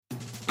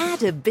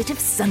Add a bit of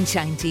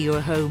sunshine to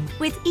your home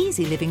with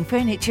Easy Living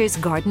Furniture's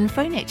garden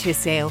furniture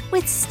sale.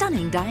 With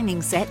stunning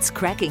dining sets,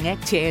 cracking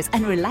egg chairs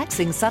and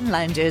relaxing sun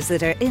loungers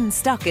that are in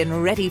stock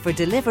and ready for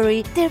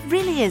delivery, there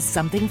really is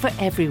something for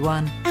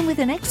everyone. And with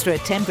an extra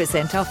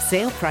 10% off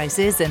sale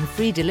prices and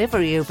free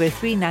delivery over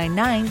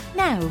 $399,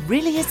 now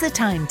really is the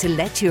time to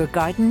let your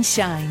garden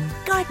shine.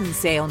 Garden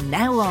sale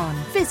now on.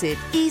 Visit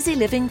Easy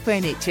Living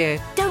Furniture.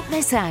 Don't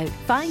miss out.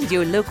 Find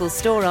your local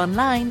store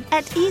online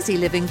at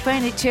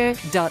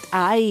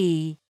easylivingfurniture.ie.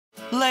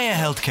 Leia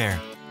Healthcare,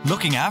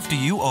 looking after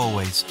you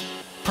always.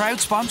 Proud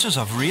sponsors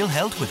of Real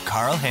Health with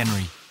Carl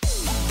Henry.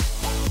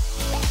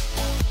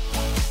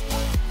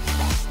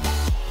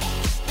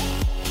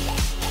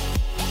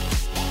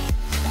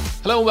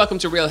 Hello and welcome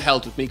to Real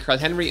Health with me, Carl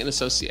Henry, in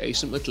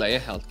association with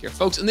Leia Healthcare.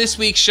 Folks, in this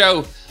week's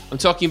show, I'm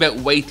talking about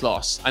weight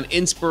loss and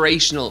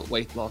inspirational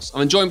weight loss.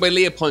 I'm joined by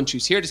Leah Punch,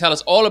 who's here to tell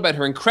us all about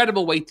her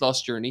incredible weight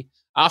loss journey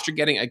after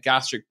getting a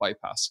gastric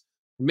bypass.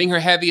 From being her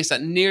heaviest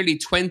at nearly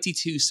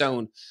 22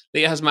 stone,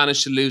 Leah has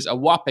managed to lose a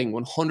whopping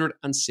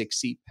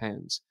 160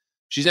 pounds.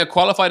 She's now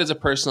qualified as a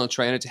personal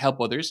trainer to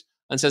help others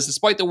and says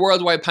despite the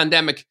worldwide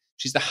pandemic,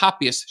 she's the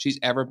happiest she's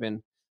ever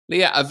been.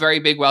 Leah, a very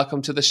big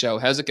welcome to the show.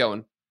 How's it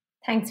going?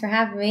 Thanks for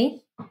having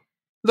me.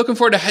 Looking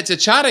forward to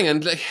chatting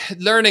and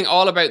learning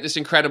all about this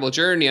incredible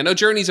journey. I know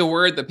journey is a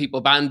word that people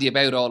bandy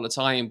about all the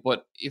time,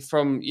 but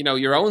from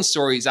your own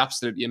story is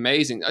absolutely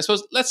amazing. I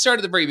suppose let's start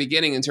at the very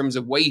beginning in terms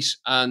of weight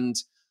and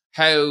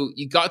how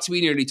you got to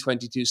be nearly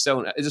 22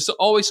 stone. Is this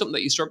always something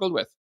that you struggled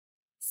with?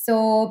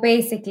 So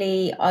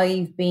basically,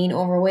 I've been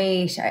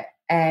overweight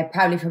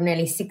probably from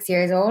nearly 6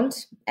 years old.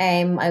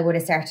 I would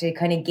have started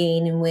kind of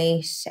gaining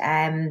weight.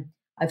 I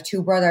have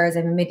two brothers.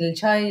 I'm a middle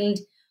child.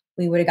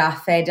 We would have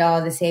got fed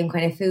all the same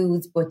kind of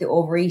foods, but the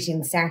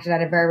overeating started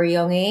at a very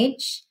young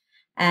age.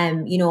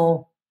 We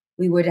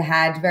would have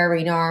had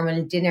very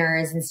normal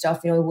dinners and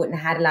stuff. We wouldn't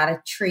have had a lot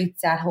of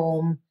treats at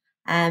home.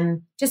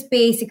 Just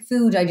basic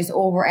food. I just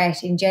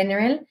overate in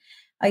general.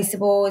 I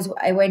suppose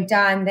I went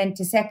on then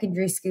to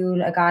secondary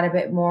school. I got a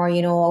bit more,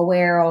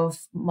 aware of,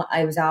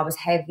 I was always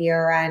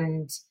heavier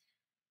and,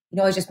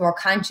 I was just more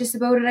conscious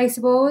about it, I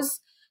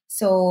suppose.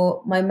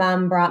 So my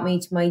mum brought me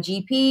to my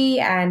GP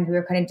and we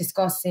were kind of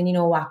discussing,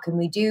 what can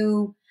we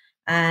do?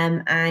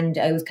 And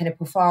I was kind of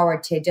put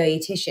forward to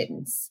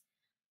dietitians.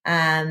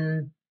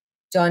 Done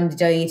the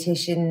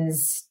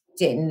dietitians,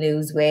 didn't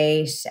lose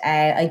weight.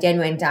 I then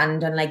went on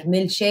and done like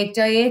milkshake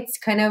diets,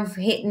 kind of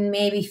hitting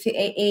maybe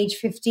age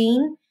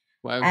 15.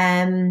 Wow.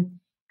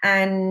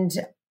 And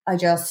I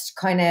just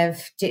kind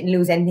of didn't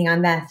lose anything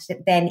on that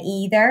then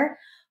either.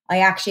 I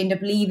actually ended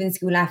up leaving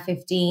school at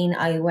 15.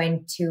 I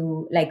went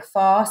to like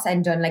FOSS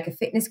and done like a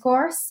fitness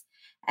course.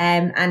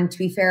 And to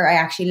be fair, I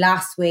actually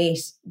lost weight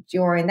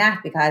during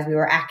that because we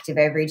were active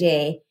every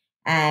day.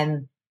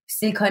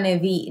 Still kind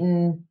of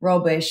eating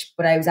rubbish,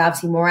 but I was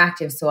obviously more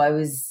active. So I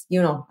was,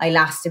 I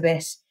lost a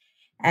bit.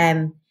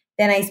 Then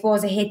I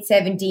suppose I hit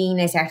 17.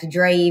 I started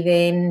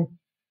driving.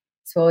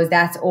 Suppose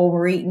that's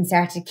overeating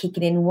started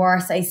kicking in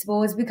worse, I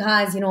suppose,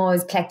 because, I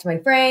was collecting my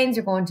friends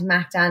or going to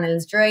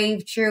McDonald's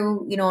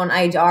drive-through, and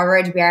I'd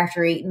already be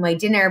after eating my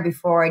dinner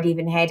before I'd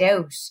even head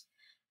out.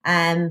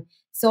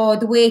 So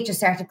the weight just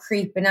started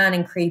creeping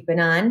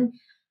on.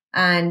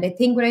 And I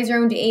think when I was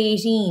around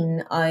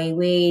 18, I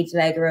weighed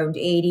like around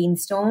 18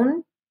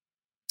 stone.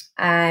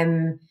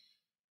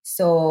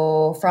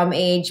 So from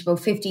age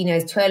about 15, I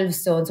was 12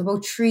 stone. So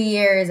about 3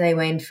 years, I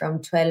went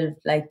from 12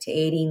 to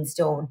 18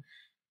 stone.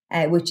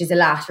 Which is a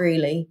lot,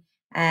 really.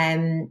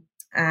 And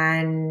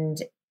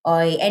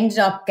I ended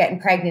up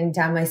getting pregnant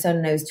on my son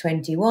when I was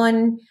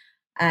 21.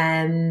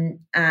 And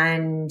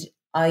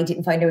I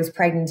didn't find I was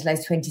pregnant until I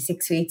was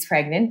 26 weeks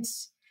pregnant.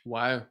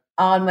 Wow.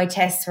 All my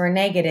tests were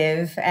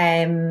negative.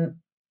 I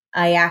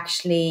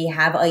actually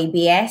have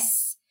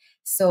IBS.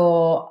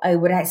 So I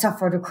would have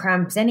suffered with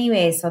cramps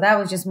anyway. So that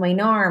was just my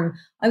norm.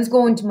 I was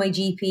going to my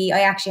GP.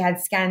 I actually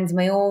had scans of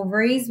my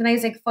ovaries when I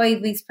was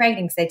 5 weeks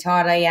pregnant because they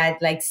thought I had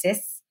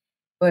cysts.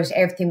 But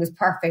everything was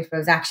perfect, but I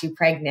was actually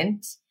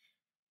pregnant.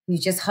 He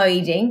was just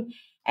hiding.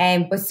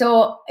 But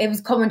so it was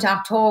coming to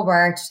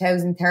October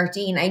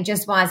 2013. I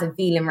just wasn't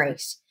feeling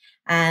right.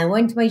 And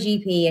went to my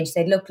GP and she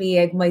said, look,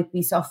 Leah, I might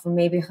be suffering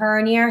maybe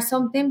hernia or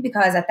something,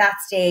 because at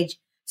that stage,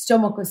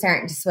 stomach was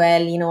starting to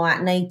swell,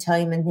 at night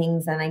time and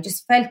things. And I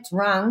just felt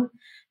wrong.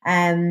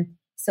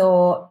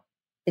 So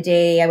the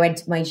day I went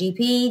to my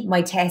GP,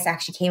 my test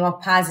actually came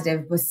up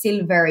positive, but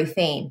still very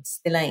faint,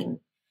 the line.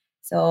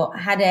 So I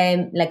had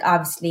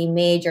obviously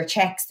major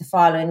checks the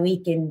following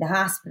week in the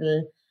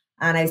hospital,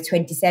 and I was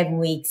 27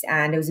 weeks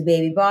and it was a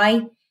baby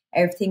boy.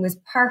 Everything was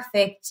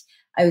perfect.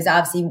 I was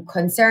obviously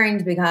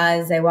concerned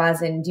because I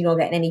wasn't, getting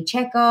any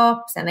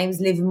checkups, and I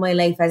was living my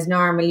life as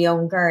normal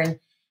young girl.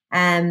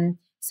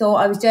 So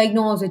I was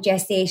diagnosed with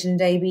gestational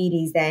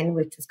diabetes then,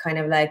 which was kind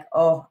of I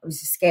was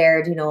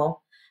scared,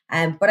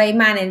 but I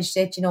managed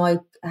it. I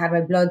had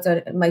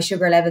my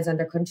sugar levels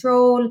under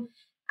control.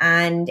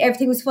 And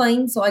everything was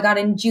fine. So I got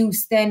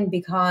induced then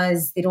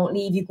because they don't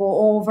leave you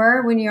go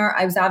over when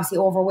I was obviously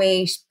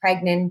overweight,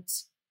 pregnant,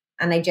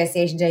 and I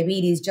gestation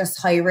diabetes, just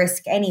high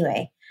risk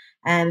anyway.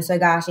 So I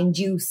got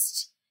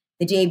induced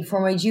the day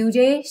before my due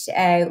date,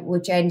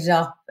 which ended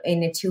up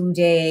in a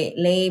 2-day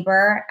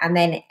labour and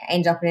then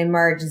ended up in an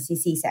emergency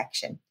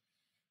C-section.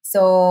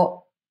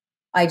 So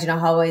I don't know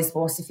how I was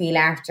supposed to feel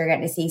after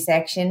getting a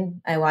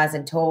C-section. I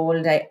wasn't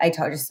told. I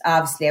thought just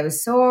obviously I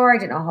was sore. I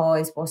didn't know how I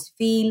was supposed to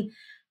feel.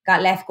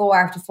 Got left go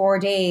after 4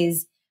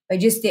 days. I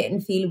just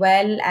didn't feel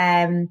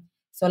well.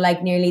 So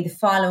like nearly the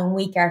following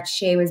week after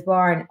Shay was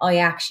born, I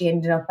actually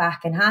ended up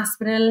back in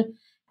hospital,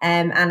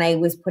 and I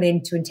was put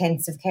into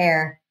intensive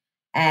care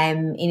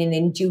in an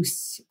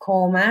induced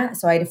coma.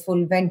 So I had a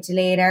full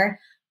ventilator.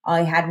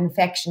 I had an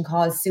infection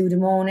called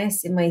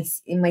Pseudomonas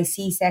in my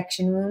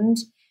C-section wound.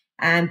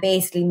 And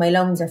basically my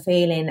lungs are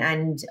failing,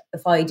 and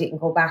if I didn't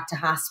go back to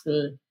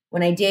hospital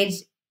when I did,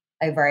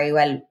 I very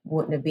well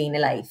wouldn't have been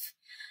alive.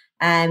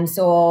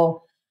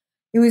 So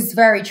it was a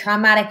very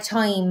traumatic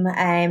time.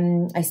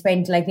 I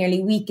spent like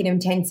nearly a week in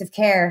intensive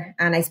care,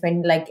 and I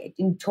spent like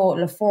in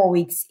total of 4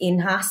 weeks in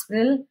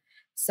hospital.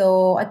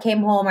 So I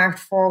came home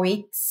after 4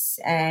 weeks.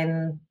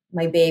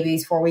 My baby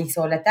was 4 weeks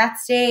old at that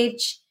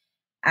stage,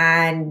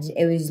 and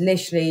it was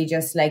literally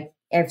just like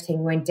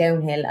everything went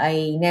downhill.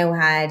 I now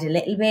had a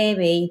little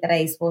baby that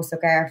I was supposed to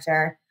look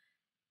after,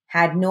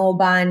 had no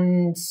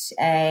bond.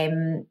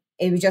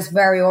 It was just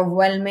very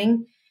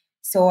overwhelming.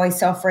 So I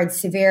suffered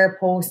severe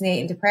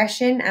postnatal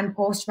depression and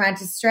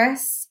post-traumatic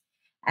stress.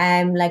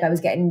 Like I was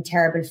getting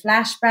terrible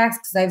flashbacks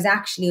because I was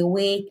actually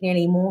awake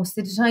nearly most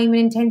of the time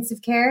in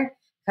intensive care,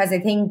 because I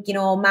think,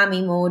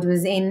 mommy mode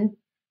was in,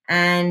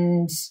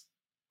 and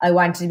I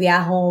wanted to be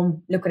at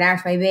home looking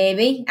after my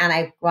baby, and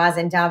I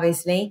wasn't,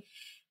 obviously.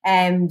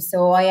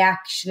 So I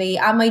actually,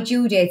 on my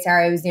due date,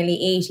 I was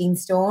nearly 18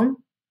 stone.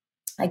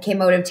 I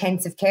came out of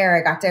intensive care.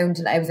 I got down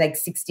to, I was like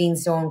 16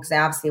 stone because I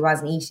obviously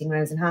wasn't eating when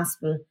I was in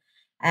hospital.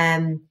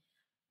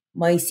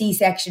 My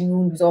C-section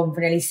wound was open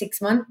for nearly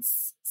 6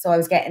 months. So I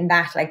was getting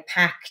that like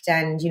packed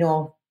and,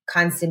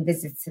 constant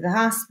visits to the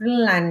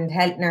hospital and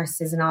health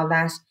nurses and all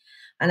that.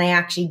 And I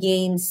actually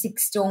gained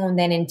 6 stone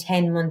then in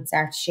 10 months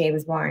after Shay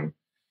was born.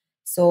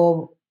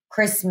 So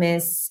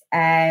Christmas,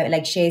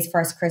 like Shay's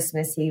first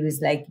Christmas, he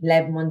was like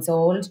 11 months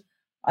old.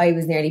 I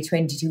was nearly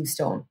 22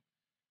 stone.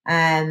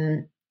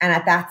 And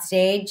at that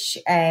stage,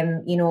 I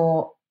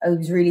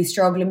was really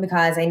struggling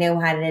because I now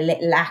had a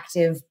little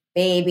active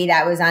baby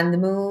that was on the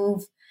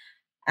move,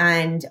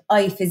 and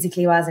I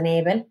physically wasn't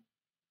able,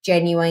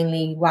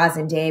 genuinely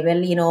wasn't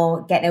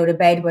able, getting out of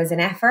bed was an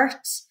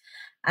effort.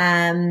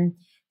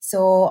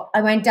 So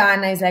I went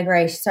on, I was like,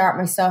 right, start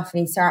my stuff,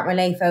 and start my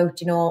life out,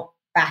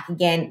 back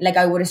again. Like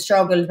I would have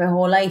struggled my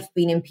whole life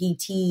being in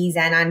PTs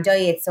and on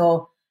diet.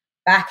 So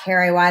back here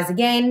I was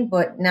again,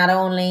 but not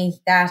only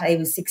that, I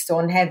was 6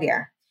 stone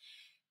heavier.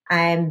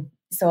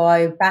 So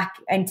I back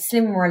into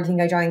Slimming World. I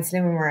think I joined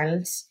Slimming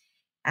World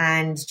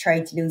and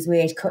tried to lose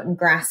weight, couldn't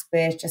grasp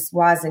it, just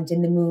wasn't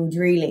in the mood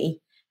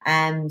really.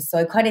 So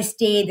I kind of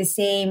stayed the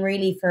same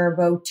really for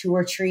about 2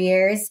 or 3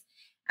 years.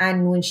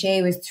 And when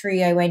Shay was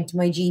 3, I went to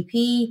my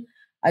GP.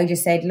 I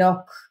just said,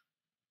 look,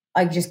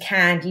 I just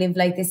can't live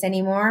like this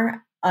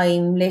anymore.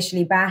 I'm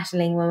literally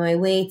battling with my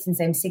weight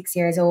since I'm 6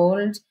 years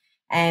old.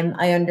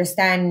 I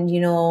understand,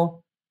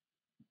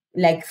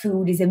 like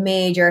food is a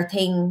major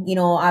thing,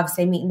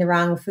 obviously I'm eating the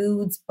wrong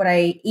foods, but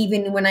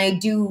when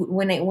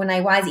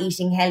I was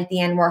eating healthy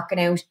and working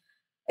out,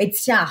 I'd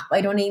stop.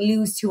 I'd only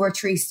lose 2 or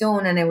 3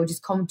 stone and I would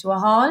just come to a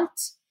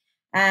halt.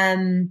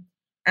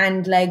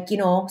 And like,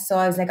 so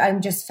I was like,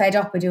 I'm just fed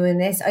up with doing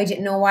this. I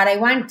didn't know what I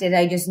wanted.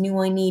 I just knew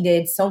I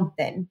needed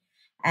something.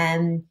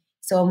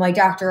 So my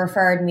doctor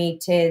referred me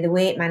to the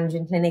weight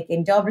management clinic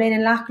in Dublin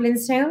in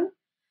Loughlinstown.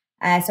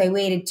 So I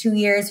waited 2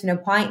 years for an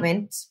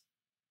appointment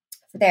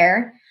for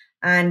there,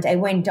 and I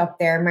went up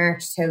there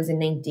March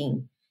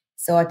 2019.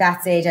 So at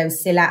that stage, I was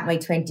still at my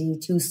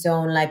 22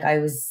 stone, like I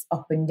was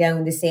up and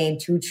down the same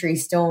 2-3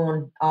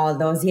 stone all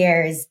those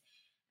years.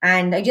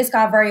 And I just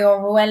got very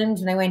overwhelmed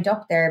when I went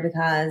up there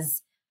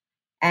because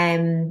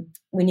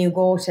when you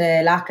go to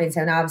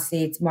Loughlinstown,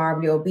 obviously it's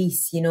morbidly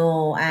obese, they'd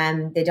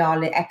all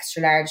the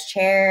extra large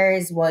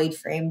chairs, wide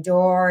frame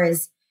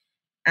doors.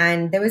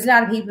 And there was a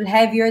lot of people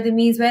heavier than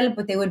me as well,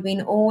 but they would have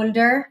been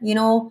older,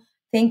 I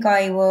think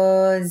I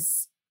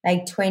was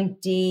like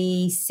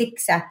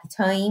 26 at the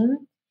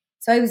time.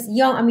 So I was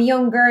young, I'm a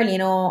young girl,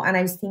 and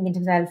I was thinking to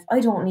myself, I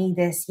don't need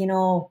this,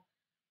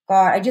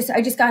 God,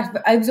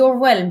 I was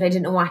overwhelmed. I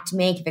didn't know what to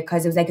make of it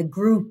because it was like a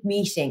group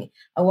meeting.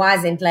 I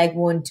wasn't like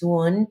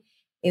one-to-one.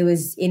 It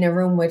was in a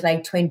room with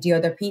like 20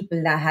 other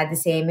people that had the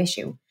same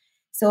issue.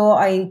 So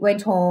I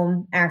went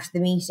home after the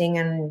meeting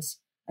and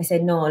I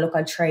said, no, look,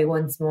 I'll try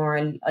once more.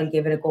 I'll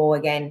give it a go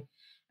again.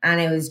 And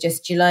it was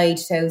just July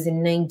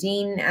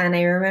 2019. And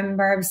I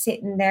remember I was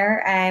sitting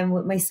there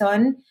with my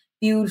son,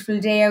 beautiful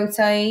day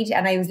outside.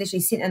 And I was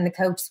literally sitting on the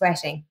couch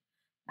sweating.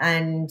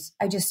 And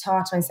I just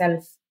thought to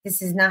myself,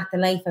 this is not the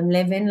life I'm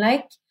living.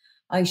 Like,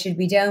 I should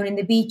be down in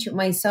the beach with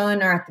my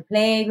son or at the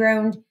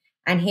playground.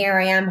 And here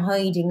I am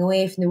hiding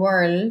away from the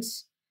world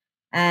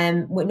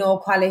with no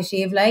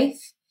quality of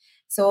life.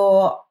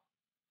 So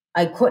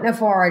I couldn't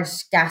afford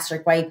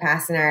gastric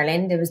bypass in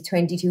Ireland. It was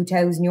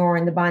 €22,000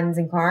 in the bonds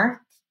in Cork.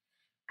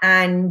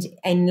 And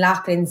in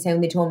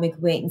Loughlinstown, they told me I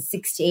could wait in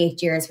 6 to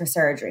 8 years for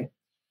surgery.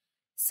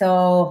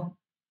 So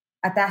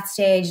at that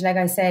stage, like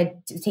I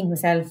said, to think to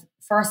myself,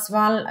 first of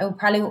all, I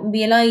probably wouldn't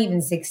be alive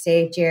in 6 to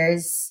 8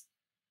 years.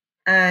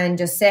 And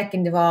just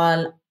second of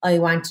all, I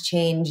want to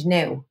change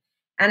now.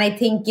 And I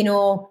think,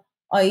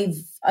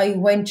 I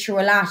went through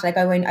a lot. Like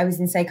I was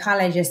in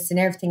psychologists and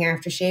everything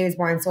after Shay was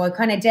born. So I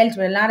kind of dealt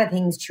with a lot of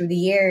things through the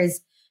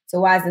years. So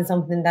it wasn't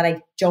something that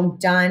I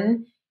jumped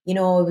on. It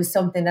was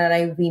something that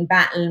I've been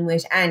battling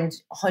with and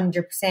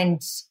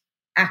 100%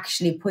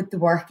 actually put the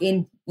work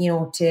in,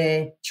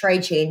 to try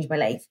change my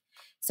life.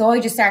 So I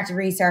just started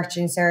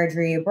researching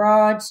surgery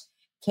abroad,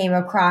 came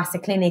across a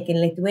clinic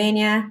in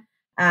Lithuania,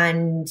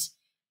 and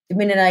the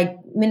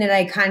minute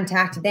I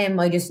contacted them,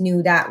 I just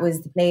knew that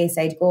was the place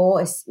I'd go.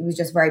 It was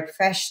just very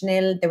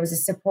professional. There was a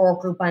support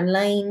group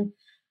online,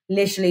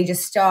 literally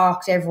just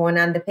stalked everyone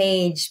on the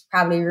page,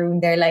 probably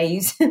ruined their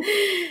lives.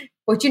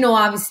 But,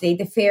 obviously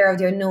the fear of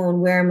the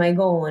unknown, where am I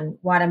going?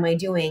 What am I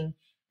doing?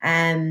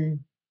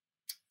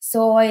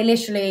 So I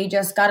literally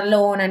just got a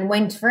loan and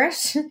went for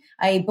it.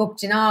 I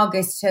booked in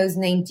August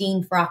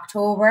 2019 for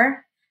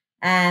October.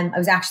 I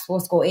was actually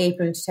supposed to go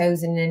April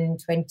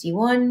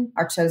 2021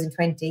 or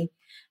 2020.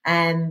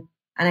 And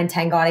then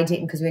thank God I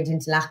didn't, because we went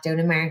into lockdown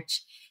in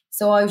March.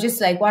 So I was just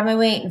like, what am I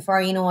waiting for?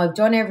 I've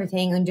done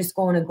everything. I'm just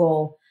going to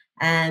go.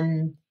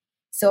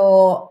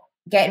 So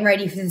getting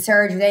ready for the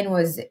surgery then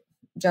was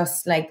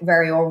just like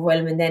very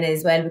overwhelming then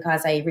as well,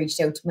 because I reached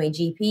out to my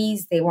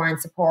GPs. They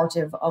weren't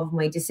supportive of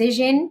my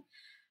decision.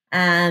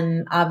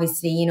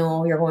 Obviously,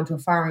 you're going to a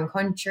foreign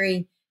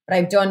country, but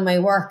I've done my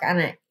work,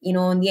 and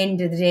in the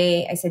end of the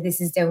day, I said, this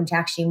is down to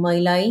actually my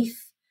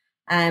life.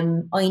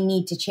 I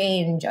need to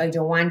change. I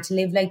don't want to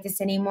live like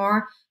this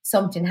anymore.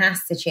 Something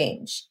has to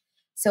change.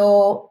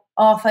 So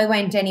off I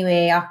went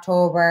anyway,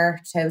 October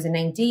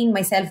 2019,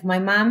 myself and my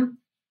mum.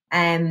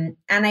 And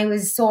I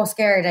was so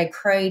scared. I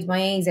cried my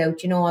eyes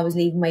out. I was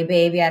leaving my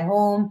baby at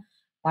home.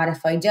 What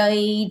if I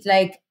died?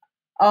 Like,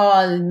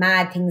 all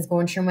mad things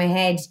going through my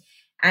head.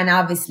 And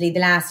obviously the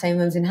last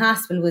time I was in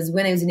hospital was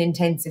when I was in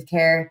intensive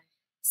care.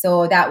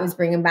 So that was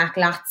bringing back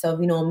lots of,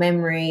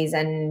 memories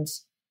and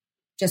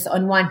just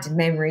unwanted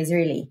memories,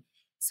 really.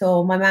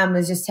 So my mom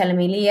was just telling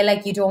me, Leah,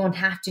 like, you don't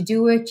have to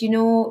do it,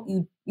 you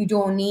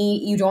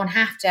don't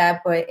have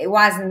to. But it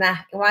wasn't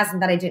that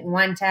I didn't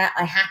want to.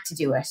 I had to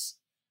do it.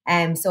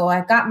 So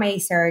I got my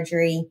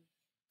surgery.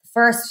 The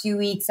first few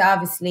weeks,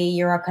 obviously,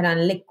 you're kind of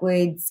on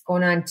liquids,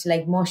 going on to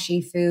like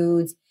mushy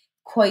foods,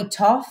 quite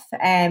tough.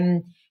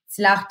 It's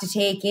a lot to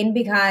take in,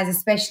 because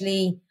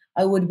especially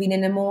I would have been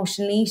an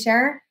emotional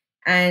eater,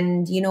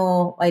 and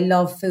I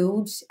love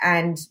food,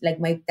 and like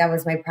that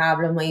was my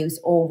problem. I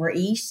used to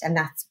overeat, and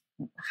that's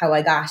how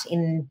I got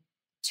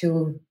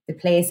into the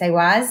place I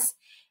was.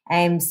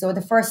 So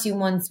the first few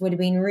months would have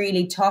been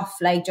really tough,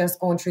 like just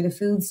going through the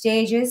food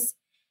stages.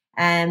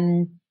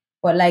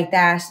 But like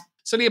that.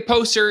 So the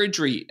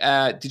post-surgery,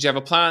 did you have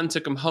a plan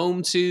to come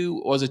home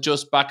to? Or was it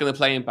just back in the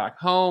plane back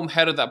home?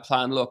 How did that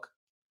plan look?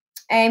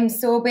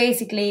 So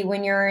basically,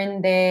 when you're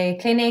in the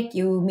clinic,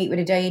 you meet with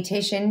a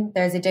dietitian.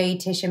 There's a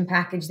dietitian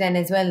package then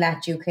as well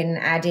that you can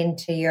add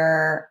into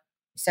your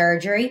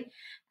surgery.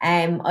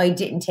 I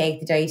didn't take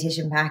the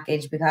dietitian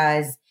package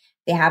because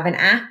they have an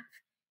app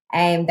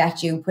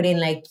that you put in,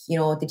 like,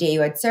 the day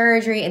you had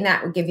surgery, and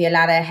that would give you a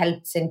lot of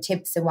helps and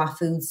tips on what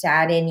foods to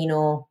add in,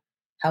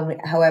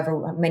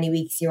 however many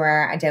weeks you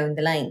are down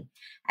the line.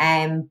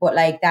 But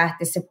like that,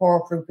 the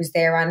support group was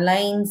there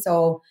online,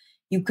 so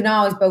you can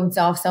always bounce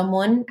off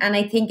someone. And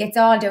I think it's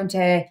all down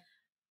to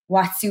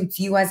what suits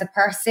you as a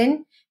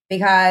person,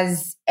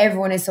 because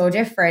everyone is so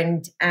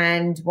different,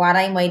 and what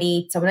I might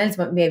eat, someone else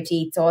mightn't be able to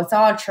eat. So it's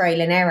all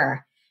trial and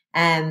error.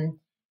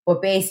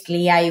 But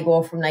basically, you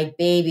go from like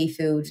baby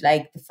food.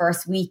 Like the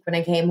first week when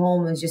I came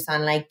home, it was just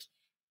on like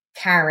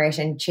carrot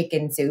and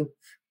chicken soup,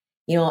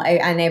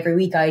 and every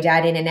week I'd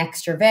add in an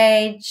extra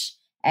veg.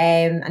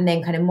 And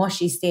then kind of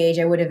mushy stage,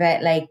 I would have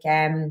had like,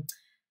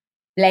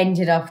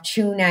 blended up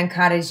tuna and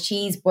cottage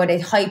cheese. But a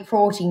high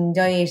protein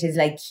diet is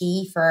like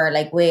key for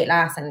like weight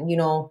loss, and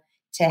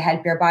to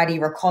help your body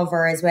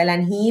recover as well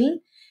and heal.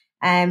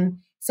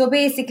 So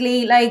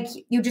basically, like,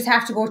 you just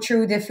have to go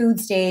through the food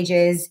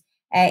stages.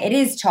 It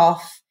is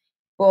tough,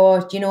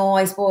 but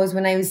I suppose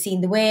when I was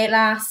seeing the weight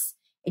loss,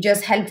 it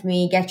just helped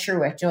me get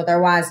through it.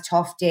 There was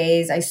tough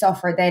days. I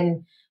suffered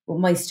then with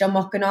my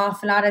stomach an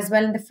awful lot as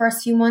well in the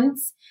first few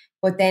months.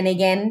 But then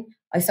again,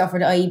 I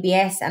suffered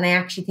IBS, and I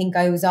actually think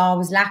I was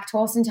always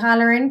lactose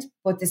intolerant,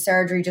 but the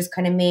surgery just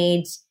kind of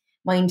made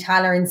my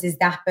intolerances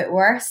that bit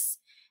worse.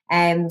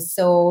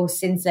 So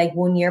since like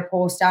 1 year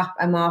post-op,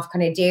 I'm off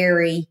kind of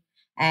dairy,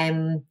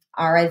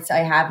 or else I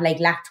have like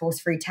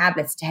lactose-free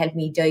tablets to help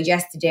me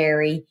digest the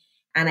dairy,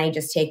 and I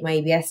just take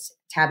my IBS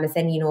tablets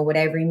then, with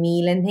every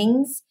meal and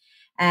things.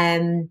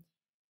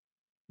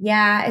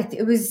 Yeah,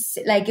 it was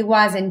like, it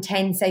was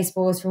intense, I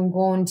suppose, from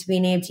going to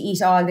being able to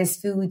eat all this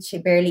food to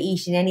barely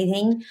eating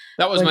anything.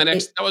 That was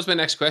But my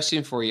next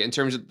question for you in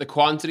terms of the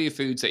quantity of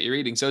foods that you're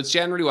eating. So it's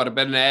generally what,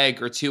 about an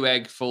egg or two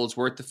egg fulls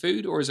worth of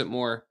food, or is it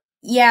more?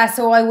 yeah,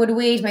 so I would have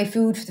weighed my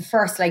food for the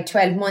first like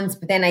 12 months,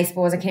 but then I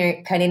suppose I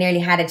kind of nearly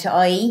had it to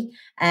eye.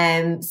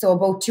 So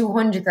about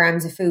 200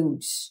 grams of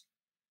food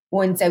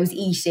once I was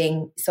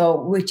eating,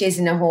 so which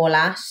isn't a whole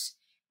lot.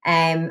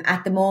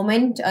 At the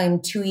moment,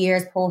 I'm 2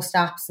 years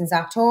post-op since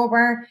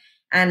October,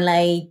 and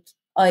like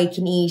I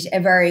can eat a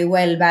very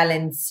well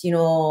balanced,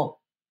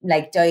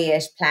 like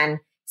diet plan.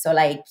 So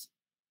like,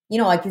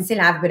 I can still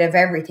have a bit of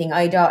everything.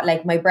 I don't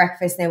like my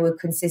breakfast now would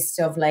consist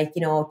of like,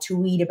 2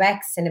 Weetabix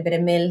and a bit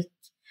of milk.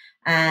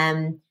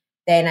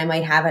 Then I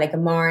might have like a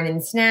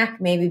morning snack,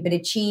 maybe a bit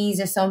of cheese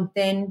or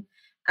something.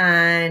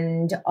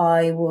 And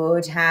I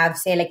would have,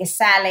 say, like a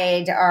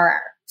salad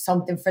or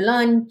something for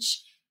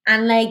lunch.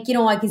 And like,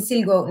 I can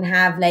still go out and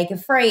have like a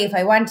fry if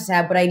I wanted to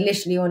have, but I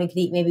literally only could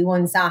eat maybe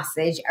one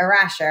sausage, a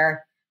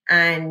rasher,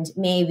 and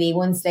maybe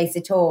one slice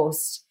of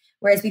toast.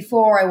 Whereas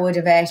before I would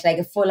have ate like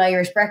a full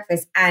Irish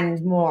breakfast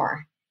and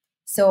more.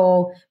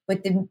 So,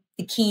 but the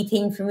key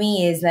thing for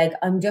me is like,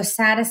 I'm just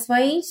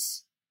satisfied.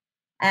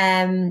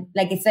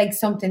 Like it's like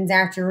something's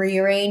after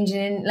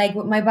rearranging like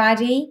with my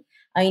body.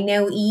 I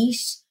now eat,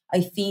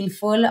 I feel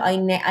full.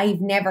 I've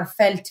never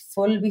felt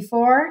full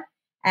before.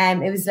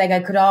 It was like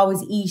I could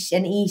always eat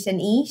and eat and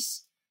eat.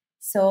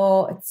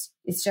 So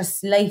it's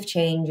just life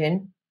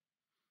changing.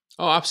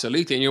 Oh,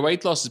 absolutely. And your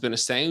weight loss has been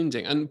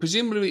astounding. And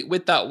presumably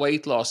with that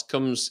weight loss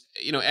comes,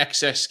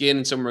 excess skin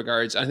in some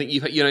regards. I think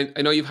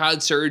I know you've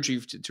had surgery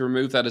to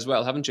remove that as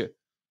well, haven't you?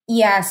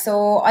 Yeah,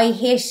 so I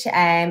hit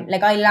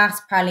like I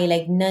lost probably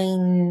like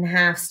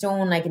 9.5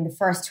 stone like in the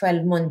first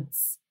 12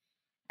 months,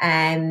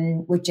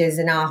 which is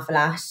an awful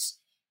lot.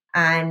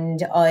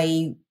 And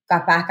I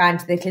got back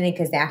onto the clinic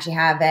because they actually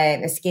have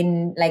a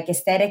skin like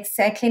aesthetics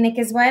clinic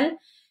as well.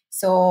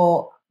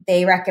 So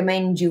they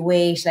recommend you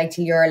wait like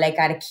till you're like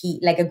at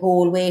a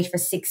goal weight for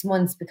 6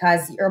 months,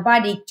 because your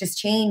body just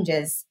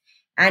changes.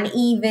 And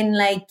even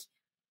like,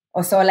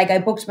 so like I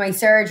booked my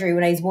surgery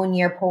when I was 1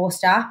 year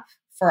post-op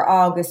for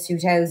August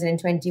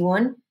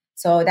 2021.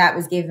 So that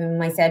was giving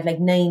myself like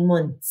 9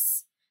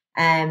 months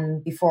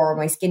before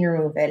my skin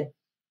removal.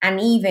 And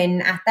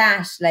even at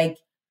that, like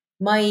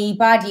my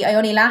body, I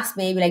only lost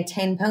maybe like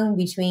 10 pounds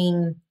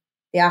between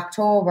the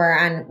October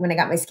and when I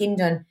got my skin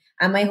done.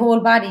 And my whole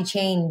body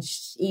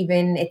changed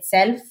even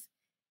itself.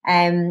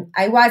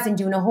 I wasn't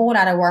doing a whole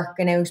lot of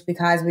working out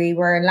because we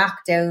were in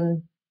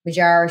lockdown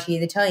majority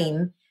of the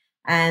time.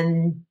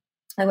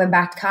 I went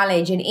back to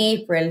college in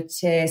April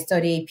to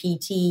study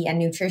PT and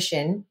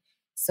nutrition.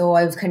 So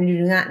I was kind of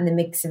doing that in the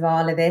mix of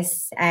all of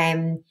this.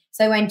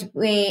 So I went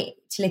away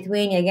to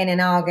Lithuania again in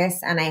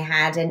August, and I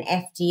had an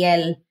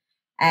FDL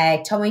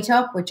tummy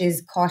tuck, which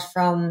is cut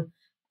from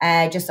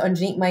just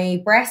underneath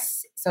my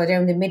breasts, so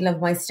down the middle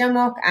of my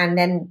stomach, and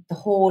then the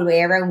whole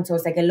way around. So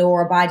it's like a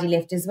lower body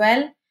lift as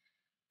well.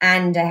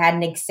 And I had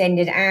an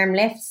extended arm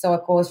lift, so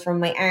it goes from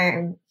my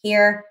arm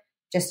here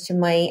just to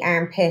my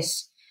armpit.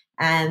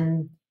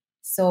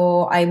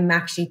 So I'm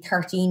actually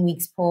 13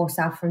 weeks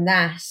post-op from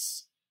that.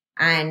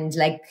 And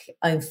like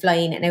I'm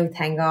flying it now,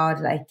 thank God.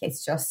 Like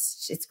it's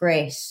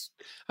great.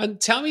 And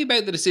tell me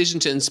about the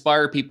decision to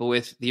inspire people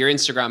with your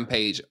Instagram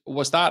page.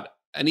 Was that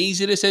an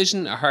easy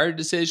decision, a hard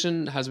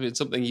decision? Has it been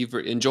something you've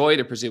enjoyed?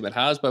 I presume it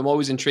has, but I'm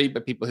always intrigued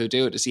by people who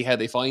do it to see how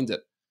they find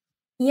it.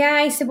 Yeah,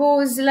 I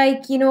suppose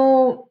like,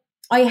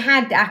 I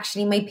had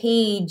actually my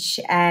page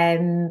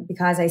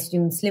because I was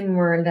doing Slim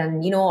World,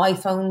 and, I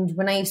found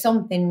when I have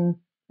something,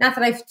 not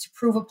that I have to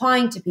prove a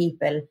point to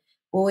people,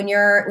 but when you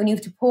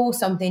have to post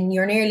something,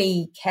 you're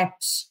nearly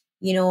kept,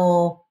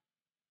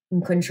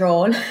 in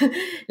control.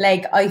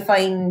 Like I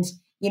find,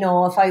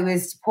 if I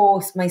was to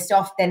post my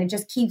stuff, then it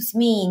just keeps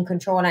me in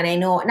control. And I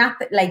know, not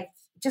that like,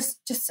 just,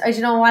 I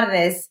don't know what it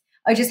is.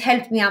 It just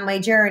helped me on my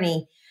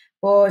journey.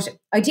 But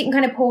I didn't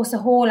kind of post a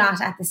whole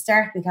lot at the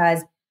start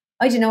because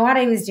I didn't know what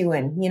I was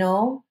doing,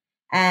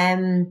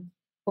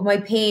 But my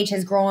page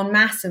has grown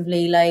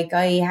massively. Like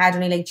I had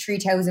only like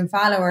 3,000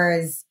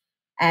 followers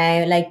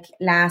like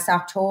last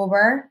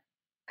October,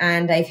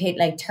 and I've hit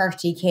like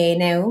 30K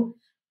now.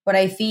 But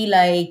I feel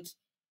like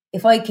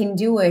if I can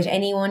do it,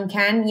 anyone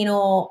can.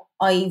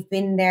 I've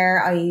been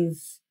there,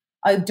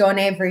 I've done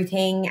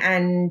everything,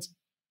 and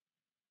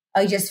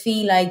I just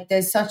feel like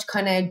there's such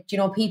kind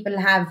of, people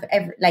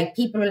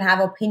will have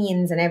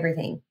opinions and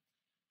everything,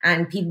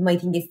 and people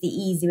might think it's the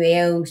easy way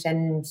out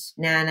and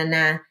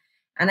nah.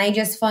 And I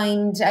just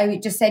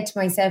said to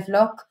myself,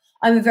 look,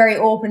 I'm a very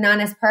open,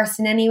 honest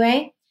person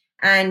anyway,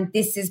 and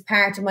this is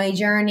part of my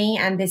journey,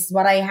 and this is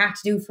what I had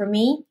to do for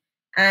me.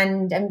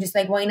 And I'm just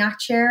like, why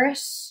not share it?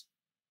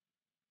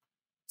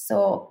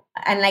 So,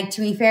 and like,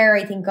 to be fair,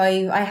 I think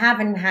I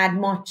haven't had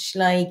much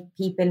like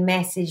people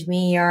message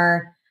me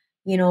or,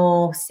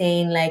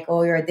 saying like,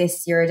 oh, you're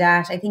this, you're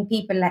that. I think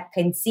people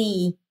can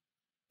see,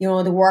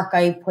 the work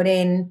I put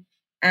in,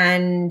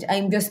 and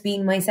I'm just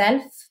being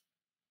myself.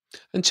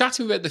 And chat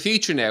to me about the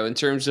future now in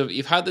terms of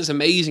you've had this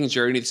amazing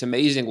journey, this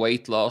amazing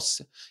weight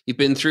loss. You've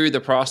been through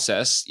the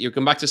process. You've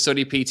come back to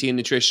study PT and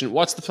nutrition.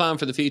 What's the plan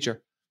for the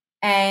future?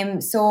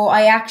 So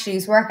I actually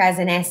used to work as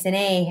an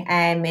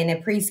SNA in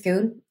a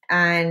preschool.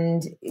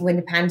 And when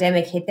the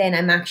pandemic hit then,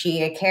 I'm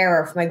actually a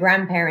carer for my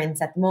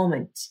grandparents at the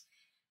moment.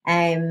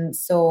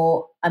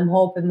 So I'm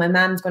hoping my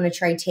mom's going to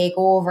try to take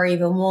over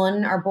even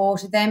one or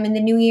both of them in the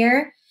new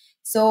year.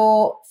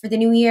 So for the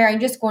new year,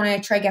 I'm just going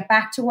to try to get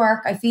back to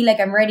work. I feel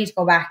like I'm ready to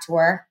go back to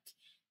work.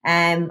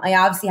 I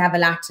obviously have a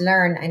lot to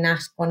learn. I'm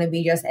not going to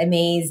be just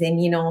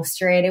amazing,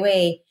 straight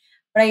away.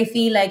 But I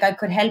feel like I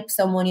could help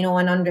someone,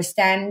 and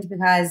understand,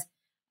 because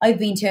I've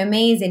been to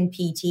amazing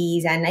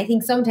PTs, and I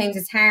think sometimes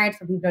it's hard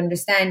for people to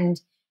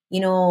understand,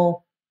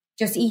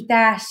 just eat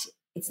that.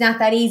 It's not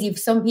that easy for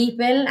some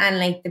people, and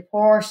like the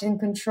portion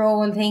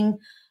control thing,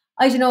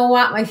 I don't know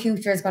what my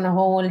future is going to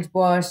hold,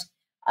 but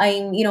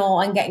I'm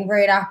getting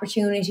great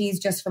opportunities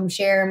just from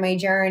sharing my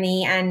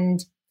journey.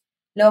 And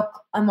look,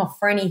 I'm up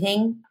for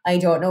anything. I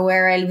don't know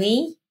where I'll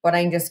be, but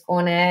I'm just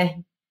going to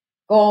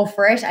go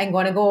for it. I'm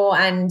going to go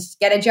and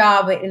get a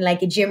job in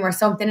like a gym or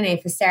something, and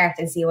if I start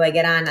and see how I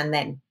get on, and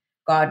then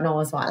God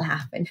knows what'll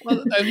happen.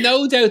 Well, I've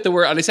no doubt the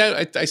world, and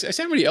I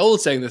sound really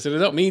old saying this, and I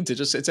don't mean to,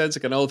 just it sounds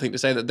like an old thing to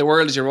say, that the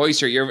world is your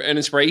oyster. You're an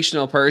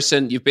inspirational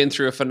person. You've been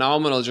through a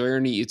phenomenal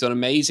journey. You've done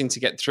amazing to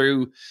get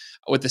through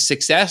with the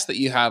success that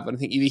you have. And I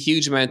think you have a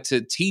huge amount to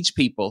teach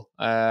people,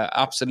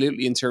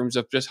 absolutely, in terms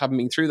of just having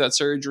been through that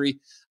surgery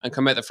and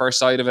come out the first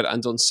side of it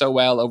and done so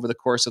well over the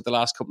course of the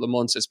last couple of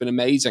months. It's been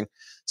amazing.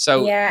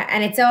 So yeah,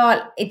 and it's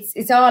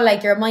all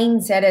like your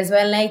mindset as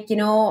well. Like,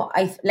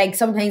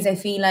 sometimes I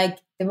feel like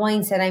the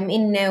mindset I'm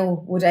in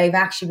now, would I've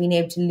actually been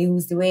able to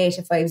lose the weight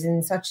if I was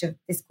in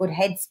this good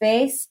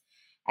headspace?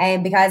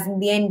 Because in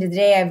the end of the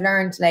day, I've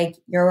learned like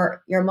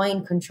your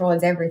mind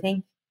controls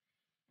everything,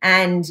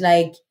 and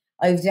like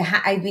I'm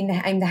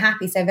the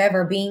happiest I've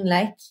ever been,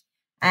 like,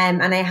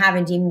 and I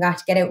haven't even got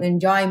to get out and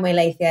enjoy my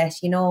life yet.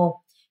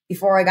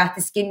 Before I got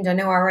the skin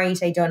done, all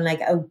right, I done like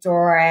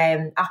outdoor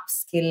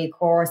upskill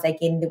course, like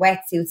in the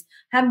wetsuits.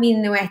 Haven't been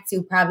in a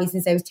wetsuit probably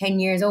since I was 10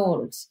 years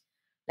old.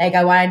 Like,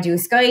 I want to do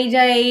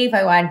skydive,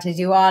 I want to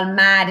do all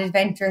mad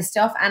adventurous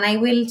stuff, and I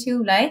will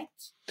too, like.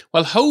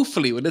 Well,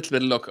 hopefully, with a little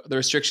bit of luck, the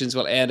restrictions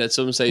will end at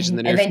some stage in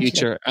the near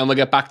future, and we'll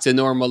get back to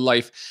normal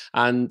life.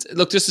 And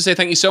look, just to say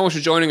thank you so much for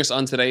joining us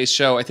on today's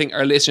show. I think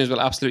our listeners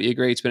will absolutely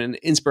agree. It's been an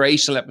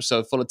inspirational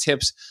episode full of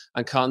tips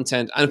and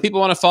content. And if people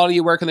want to follow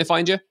you, where can they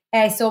find you?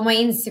 So my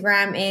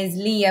Instagram is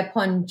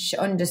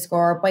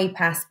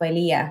Leah_bypass by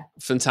Leah.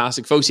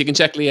 Fantastic. Folks, you can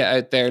check Leah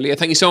out there. Leah,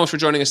 thank you so much for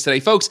joining us today.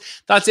 Folks,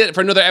 that's it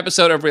for another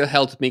episode of Real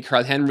Health with me,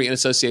 Carl Henry, in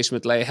association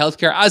with Laya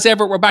Healthcare. As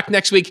ever, we're back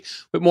next week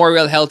with more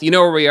Real Health. You know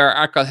where we are,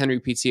 at Carl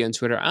Henry PT on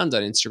Twitter and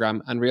on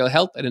Instagram, and Real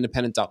Health at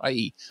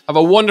independent.ie. Have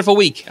a wonderful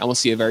week, and we'll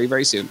see you very,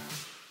 very soon.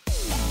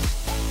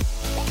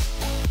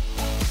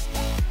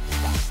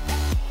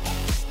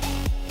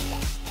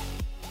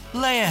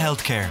 Laya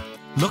Healthcare,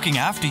 looking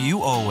after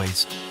you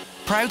always.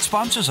 Proud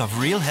sponsors of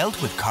Real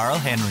Health with Carl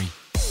Henry.